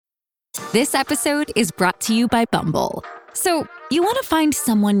This episode is brought to you by Bumble. So, you want to find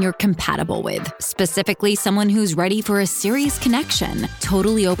someone you're compatible with, specifically someone who's ready for a serious connection,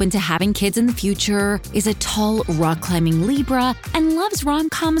 totally open to having kids in the future, is a tall, rock-climbing Libra, and loves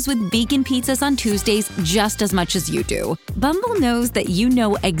rom-coms with vegan pizzas on Tuesdays just as much as you do. Bumble knows that you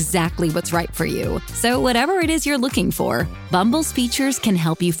know exactly what's right for you. So whatever it is you're looking for, Bumble's features can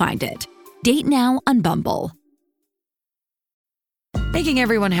help you find it. Date now on Bumble. Making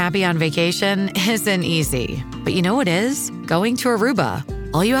everyone happy on vacation isn't easy, but you know what is? Going to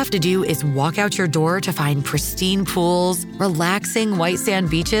Aruba. All you have to do is walk out your door to find pristine pools, relaxing white sand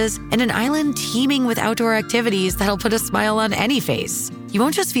beaches, and an island teeming with outdoor activities that'll put a smile on any face. You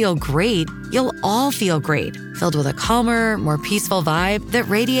won't just feel great, you'll all feel great, filled with a calmer, more peaceful vibe that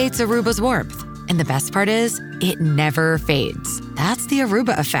radiates Aruba's warmth. And the best part is, it never fades. That's the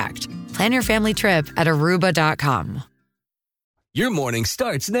Aruba effect. Plan your family trip at Aruba.com. Your morning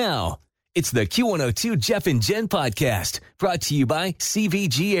starts now. It's the Q102 Jeff and Jen podcast brought to you by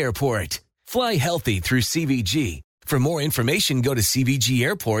CVG Airport. Fly healthy through CVG. For more information, go to CVG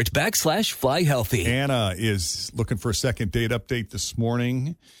Airport /fly healthy. Anna is looking for a second date update this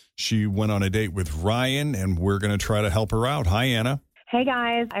morning. She went on a date with Ryan, and we're going to try to help her out. Hi, Anna. Hey,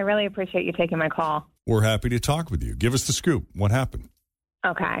 guys. I really appreciate you taking my call. We're happy to talk with you. Give us the scoop. What happened?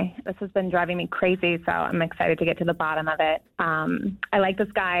 Okay. This has been driving me crazy, so I'm excited to get to the bottom of it. I like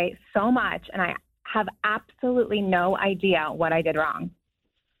this guy so much, and I have absolutely no idea what I did wrong.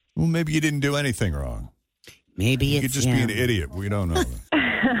 Well, maybe you didn't do anything wrong. Maybe you it's could just be an idiot. We don't know.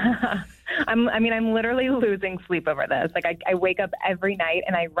 I'm literally losing sleep over this. Like, I wake up every night,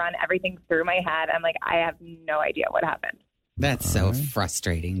 and I run everything through my head. I'm like, I have no idea what happened. That's so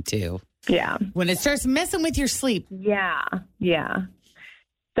frustrating, too. Yeah. When it starts messing with your sleep. Yeah.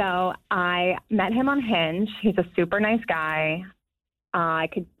 So I met him on Hinge. He's a super nice guy. I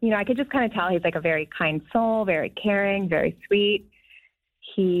could just kind of tell he's like a very kind soul, very caring, very sweet.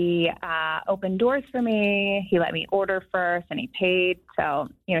 He opened doors for me. He let me order first, and he paid. So,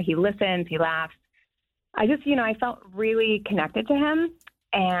 he listens, he laughs. I just, I felt really connected to him.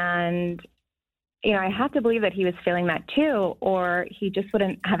 And, I have to believe that he was feeling that too, or he just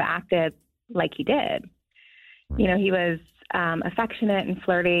wouldn't have acted like he did. He was affectionate and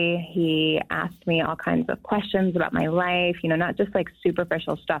flirty. He asked me all kinds of questions about my life, not just like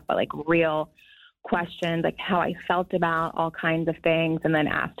superficial stuff, but like real questions, like how I felt about all kinds of things, and then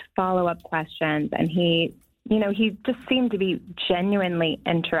asked follow-up questions. And he just seemed to be genuinely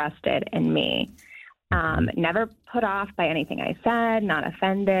interested in me. Never put off by anything I said, not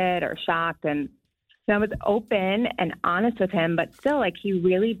offended or shocked. And I was open and honest with him, but still, like, he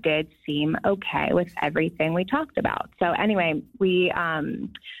really did seem okay with everything we talked about. So anyway, we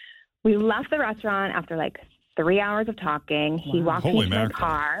left the restaurant after like 3 hours of talking. He walked me to my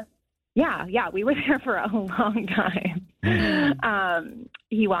car. Yeah, we were there for a long time.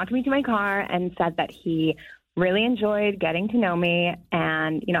 He walked me to my car and said that he really enjoyed getting to know me.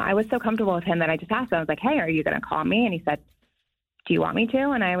 And, I was so comfortable with him that I just asked him, I was like, hey, are you going to call me? And he said, do you want me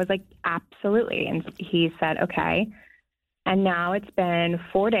to? And I was like, absolutely. And he said, okay. And now it's been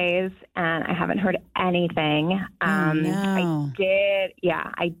 4 days and I haven't heard anything. No.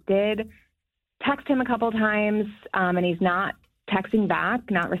 I did text him a couple times, and he's not texting back,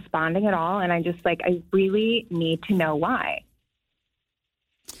 not responding at all. And I really need to know why.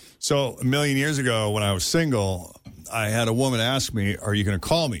 So 1 million years ago when I was single, I had a woman ask me, are you going to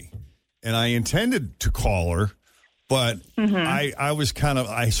call me? And I intended to call her. But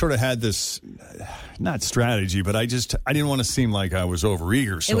I sort of had this, not strategy, but I didn't want to seem like I was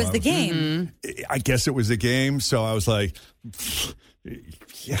overeager. So it was the game. I guess it was the game. So I was like,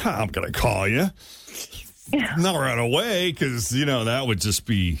 yeah, I'm going to call you. Not right away, because, that would just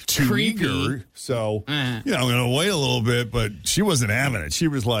be too creepy. Eager. So, I'm going to wait a little bit. But she wasn't having it. She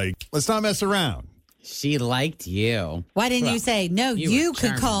was like, let's not mess around. She liked you. Why didn't you say, no, you could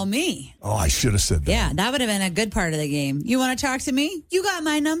charming. call me? Oh, I should have said that. Yeah, that would have been a good part of the game. You want to talk to me? You got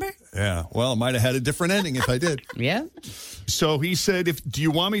my number? Yeah, well, it might have had a different ending if I did. Yeah. So he said, do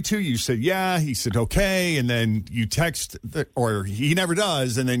you want me to? You said, yeah. He said, okay. And then you text, or he never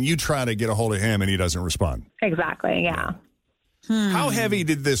does, and then you try to get a hold of him, and he doesn't respond. Exactly, yeah. How heavy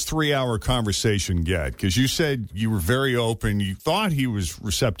did this 3-hour conversation get? Because you said you were very open. You thought he was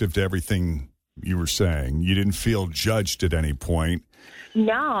receptive to everything you were saying. You didn't feel judged at any point.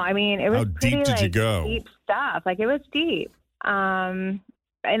 No, I mean, it was How pretty, deep did you go? Deep stuff. Like, it was deep. And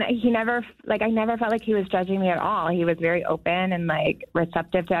he never, I never felt like he was judging me at all. He was very open and,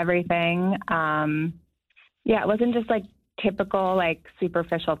 receptive to everything. It wasn't just, typical,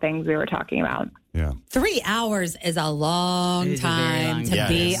 superficial things we were talking about. Yeah. 3 hours is a long It is a very time long to time.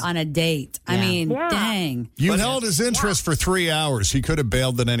 be on a date. I Yeah. mean, Yeah. dang. You held his interest for 3 hours. He could have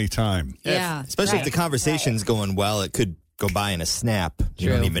bailed at any time. Yeah. Especially if the conversation's going well, it could go by in a snap. You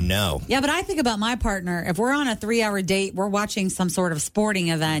don't True. even know. Yeah, but I think about my partner. If we're on a 3-hour date, we're watching some sort of sporting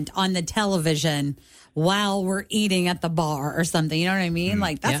event on the television while we're eating at the bar or something. You know what I mean?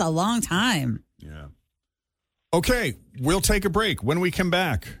 Like, that's Yeah. a long time. Yeah. Okay, we'll take a break. When we come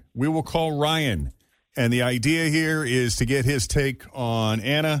back, we will call Ryan. And the idea here is to get his take on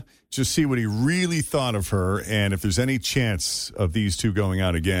Anna, just see what he really thought of her, and if there's any chance of these two going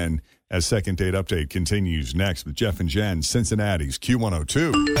out again as Second Date Update continues next with Jeff and Jen, Cincinnati's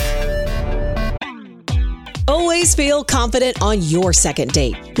Q102. Always feel confident on your second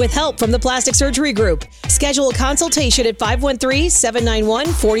date. With help from the Plastic Surgery Group. Schedule a consultation at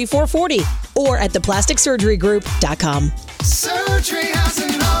 513-791-4440 or at theplasticsurgerygroup.com. Surgery has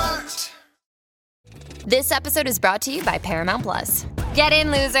an art. This episode is brought to you by Paramount Plus. Get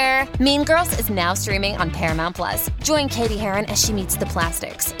in, loser! Mean Girls is now streaming on Paramount Plus. Join Katie Heron as she meets the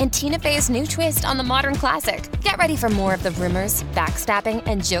plastics in Tina Fey's new twist on the modern classic. Get ready for more of the rumors, backstabbing,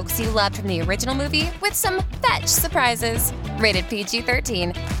 and jokes you loved from the original movie with some fetch surprises. Rated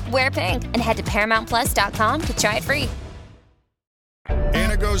PG-13. Wear pink and head to ParamountPlus.com to try it free.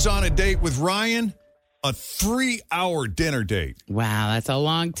 Anna goes on a date with Ryan, a 3-hour dinner date. Wow, that's a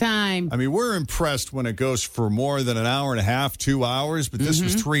long time. I mean, we're impressed when it goes for more than an hour and a half, 2 hours, but this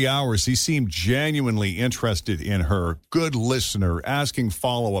was 3 hours. He seemed genuinely interested in her. Good listener, asking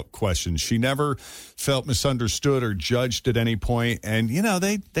follow-up questions. She never felt misunderstood or judged at any point. And, you know,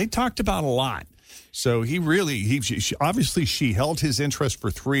 they talked about a lot. So obviously she held his interest for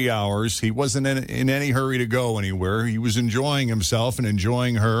 3 hours. He wasn't in any hurry to go anywhere. He was enjoying himself and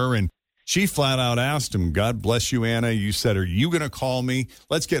enjoying her. And she flat out asked him, God bless you, Anna. You said, are you going to call me?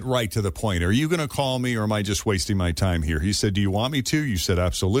 Let's get right to the point. Are you going to call me or am I just wasting my time here? He said, do you want me to? You said,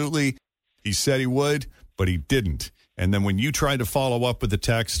 absolutely. He said he would, but he didn't. And then when you tried to follow up with the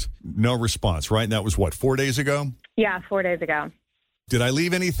text, no response, right? And that was what, 4 days ago? Yeah, 4 days ago. Did I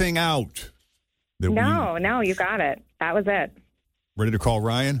leave anything out? No, you got it. That was it. Ready to call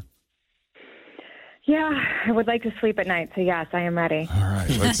Ryan? Yeah, I would like to sleep at night, so yes, I am ready. All right,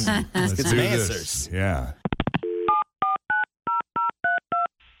 let's get do some this. answers. Yeah.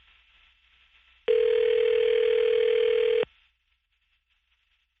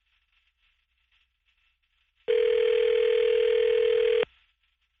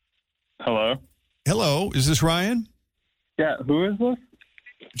 Hello? Hello, is this Ryan? Yeah, who is this?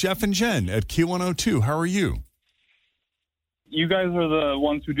 Jeff and Jen at Q102. How are you? You guys are the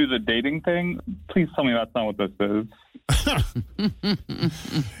ones who do the dating thing? Please tell me that's not what this is.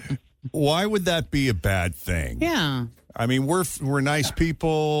 Why would that be a bad thing? Yeah. I mean, we're nice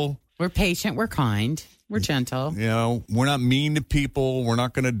people. We're patient. We're kind. We're gentle. You know, we're not mean to people. We're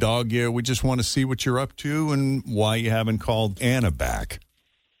not going to dog you. We just want to see what you're up to and why you haven't called Anna back.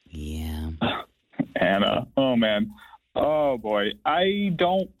 Yeah. Anna. Oh, man. Oh, boy. I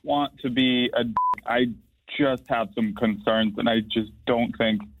don't want to be a I just have some concerns, and I just don't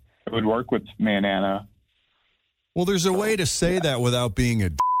think it would work with me and Anna. Well, there's a way to say that without being a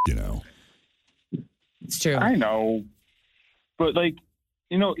you know. It's true. I know. But, like,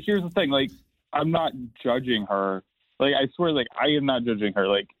 you know, here's the thing. Like, I'm not judging her. Like, I swear, like, I am not judging her.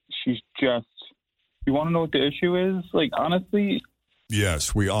 Like, she's just, you want to know what the issue is? Like, honestly?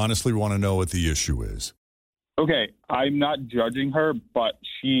 Yes, we honestly want to know what the issue is. Okay, I'm not judging her, but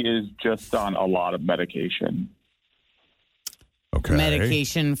she is just on a lot of medication. Okay.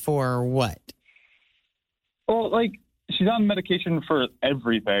 Medication for what? Well, like, she's on medication for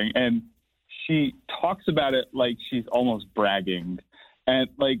everything, and she talks about it like she's almost bragging. And,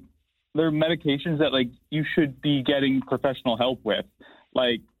 like, there are medications that, like, you should be getting professional help with,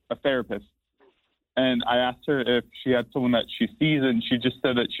 like a therapist. And I asked her if she had someone that she sees, and she just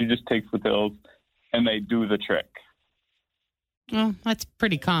said that she just takes the pills, and they do the trick. Well, that's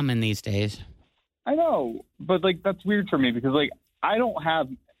pretty common these days. I know, but, like, that's weird for me because, like, I don't have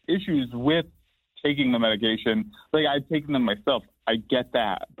issues with taking the medication. Like, I've taken them myself. I get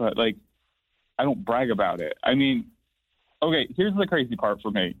that, but, like, I don't brag about it. I mean, okay, here's the crazy part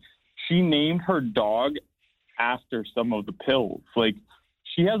for me. She named her dog after some of the pills. Like,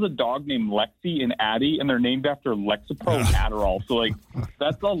 she has a dog named Lexi and Addie, and they're named after Lexapro and Adderall. So, like,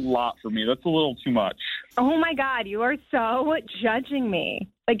 that's a lot for me. That's a little too much. Oh, my God. You are so judging me.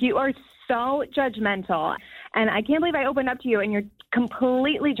 Like, you are so judgmental. And I can't believe I opened up to you, and you're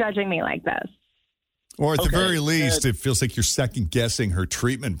completely judging me like this. Or at the very least, it feels like you're second-guessing her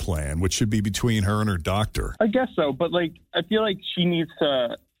treatment plan, which should be between her and her doctor. I guess so. But, like, I feel like she needs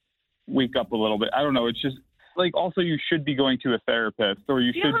to wake up a little bit. I don't know. It's just like, also you should be going to a therapist, or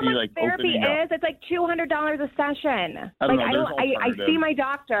you should be like therapy opening up. It's like $200 a session. I see my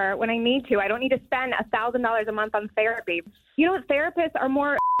doctor when I need to. I don't need to spend $1,000 a month on therapy. You know what? Therapists are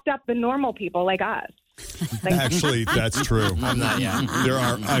more up than normal people like us. Actually, that's true. I'm not, There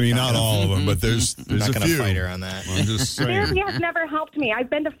are, I mean, not all of them, but there's I'm not a gonna few. fight her on that. I'm just saying. Therapy has never helped me. I've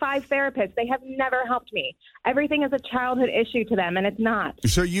been to 5 therapists. They have never helped me. Everything is a childhood issue to them, and it's not.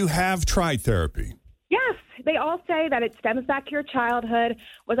 So you have tried therapy? Yes. They all say that it stems back to your childhood.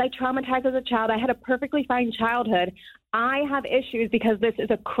 Was I traumatized as a child? I had a perfectly fine childhood. I have issues because this is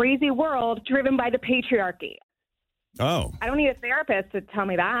a crazy world driven by the patriarchy. Oh. I don't need a therapist to tell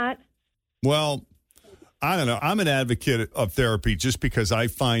me that. Well, I don't know. I'm an advocate of therapy just because I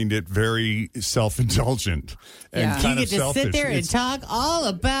find it very self-indulgent and kind you of get to selfish. sit there and talk all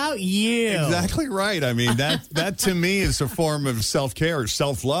about you. Exactly right. I mean, that to me is a form of self-care,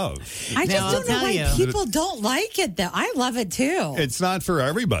 self-love. I just don't know why people don't like it, though. I love it, too. It's not for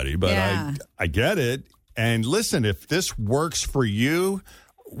everybody, but I get it. And listen, if this works for you,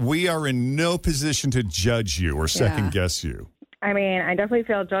 we are in no position to judge you or second-guess you. I mean, I definitely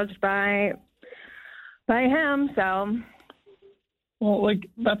feel judged by him, so. Well, like,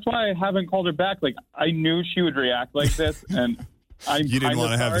 that's why I haven't called her back. Like, I knew she would react like this, and you didn't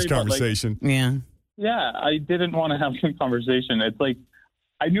want to have this conversation. Yeah, I didn't want to have this conversation. It's like,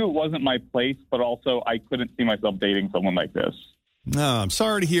 I knew it wasn't my place, but also I couldn't see myself dating someone like this. No, I'm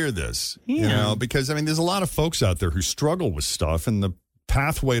sorry to hear this. You know, because I mean, there's a lot of folks out there who struggle with stuff, and the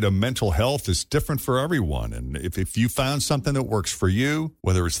pathway to mental health is different for everyone. And if you found something that works for you,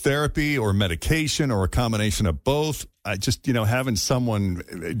 whether it's therapy or medication or a combination of both, having someone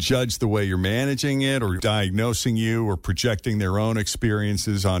judge the way you're managing it or diagnosing you or projecting their own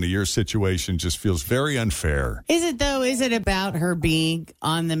experiences onto your situation just feels very unfair. Is it, though? Is it about her being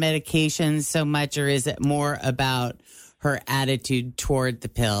on the medication so much, or is it more about her attitude toward the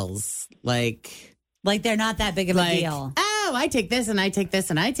pills? Like they're not that big of a deal. Oh, I take this and I take this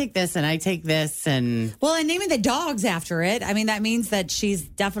and I take this and I take this. And naming the dogs after it, I mean, that means that she's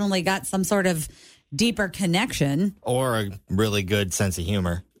definitely got some sort of deeper connection. Or a really good sense of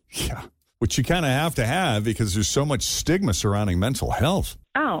humor. Yeah, which you kind of have to have because there's so much stigma surrounding mental health.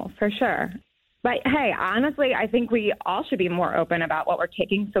 Oh, for sure. But hey, honestly, I think we all should be more open about what we're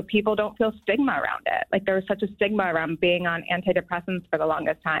taking so people don't feel stigma around it. Like there was such a stigma around being on antidepressants for the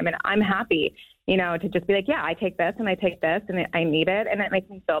longest time. And I'm happy, to just be like, yeah, I take this and I take this and I need it and it makes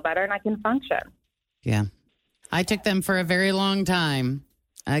me feel better and I can function. Yeah. I took them for a very long time.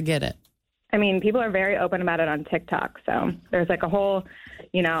 I get it. I mean, people are very open about it on TikTok. So there's like a whole,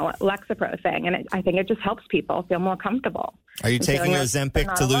 Lexapro thing. And I think it just helps people feel more comfortable. Are you taking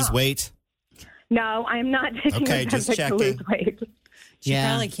Ozempic to lose weight? No, I'm not taking Ozempic to lose weight. She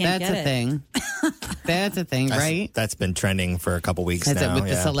probably can't that's get a it. thing. That's a thing, right? That's been trending for a couple weeks now. With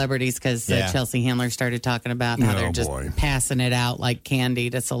the celebrities, because Chelsea Handler started talking about how they're just passing it out like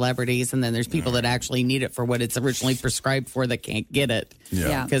candy to celebrities, and then there's people that actually need it for what it's originally prescribed for that can't get it.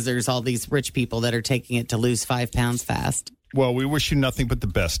 Yeah. Because there's all these rich people that are taking it to lose 5 pounds fast. Well, we wish you nothing but the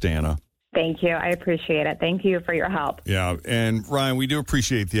best, Anna. Thank you. I appreciate it. Thank you for your help. Yeah. And Ryan, we do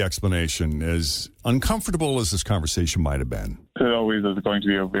appreciate the explanation. As uncomfortable as this conversation might have been, it always is going to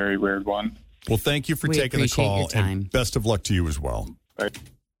be a very weird one. Well, thank you for taking the call, and best of luck to you as well. Right.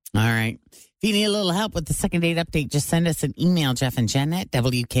 All right. If you need a little help with the second date update, just send us an email, Jeff and Jen at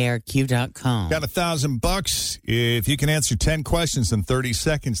WKRQ.com. Got $1,000 if you can answer 10 questions in 30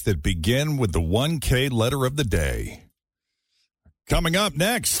 seconds that begin with the 1K letter of the day. Coming up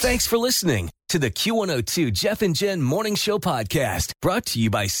next. Thanks for listening to the Q102 Jeff and Jen Morning Show podcast, brought to you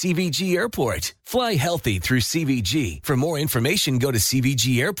by CVG Airport. Fly healthy through CVG. For more information, go to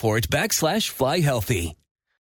CVG Airport /fly healthy.